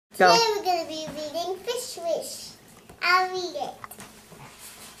go. Today we're going to be reading Fish Wish. I'll read it.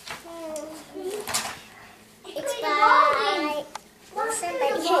 It's by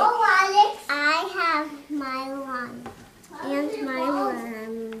somebody. I have my line and my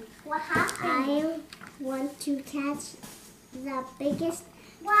worm. I want to catch the biggest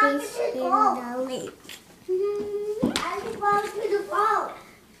fish in the lake.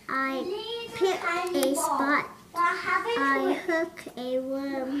 I pick a spot. I hook a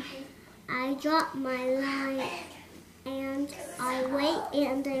worm. I drop my line and I wait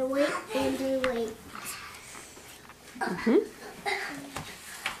and I wait and I wait.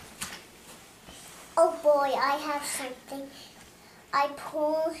 Oh boy, I have something. I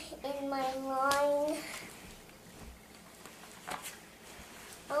pull in my line.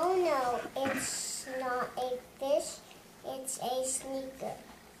 Oh no, it's not a fish, it's a sneaker.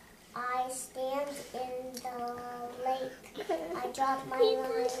 I stand in the lake. I drop my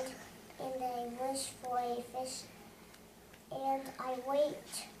line and I wish for a fish. And I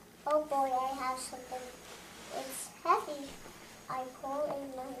wait. Oh boy, I have something. It's heavy. I pull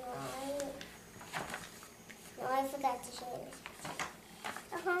in my line. No, I forgot to show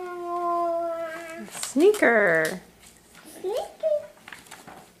you. Sneaker. Sneaker.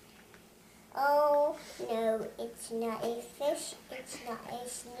 Oh no, it's not a fish. It's not a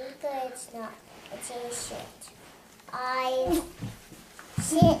sneaker. It's a shirt. I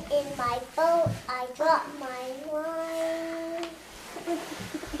sit in my boat. I drop my line.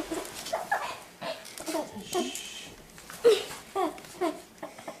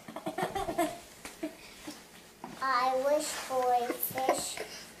 I wish for a fish.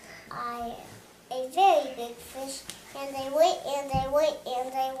 A very big fish. And I wait and I wait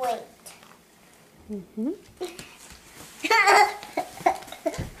and I wait.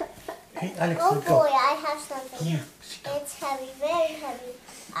 Hey, Alex, oh let's boy, go. I have something. Yeah. It's heavy, very heavy.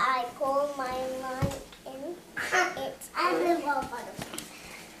 I pull my line in. It's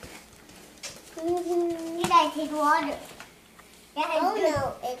Did I take water? Oh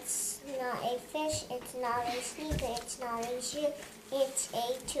no, it's not a fish, it's not a sneaker, it's not a shoe, it's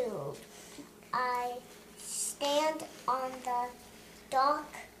a tube. I stand on the dock.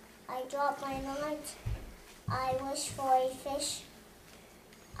 I drop my lines. I wish for a fish.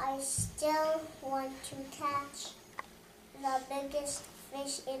 I still want to catch the biggest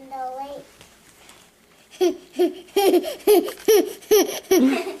fish in the lake.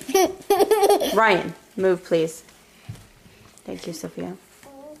 Ryan, move please. Thank you, Sophia.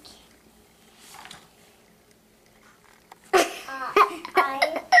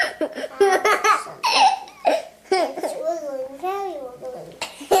 It's wiggling, very wiggling.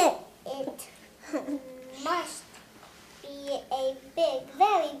 It must be a big,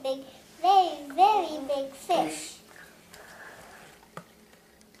 very big, very, very big fish.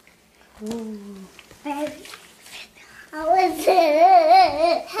 How is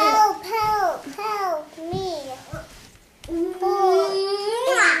it? Help, help, help me. Pull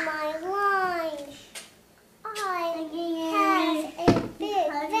in my line. I have a big,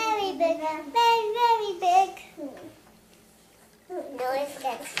 very big, very, very big. No, I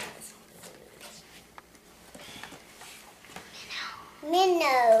forgot.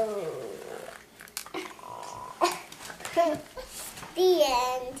 Minnow. The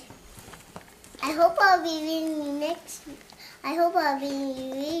end. I hope I'll be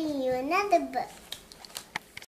reading you another book.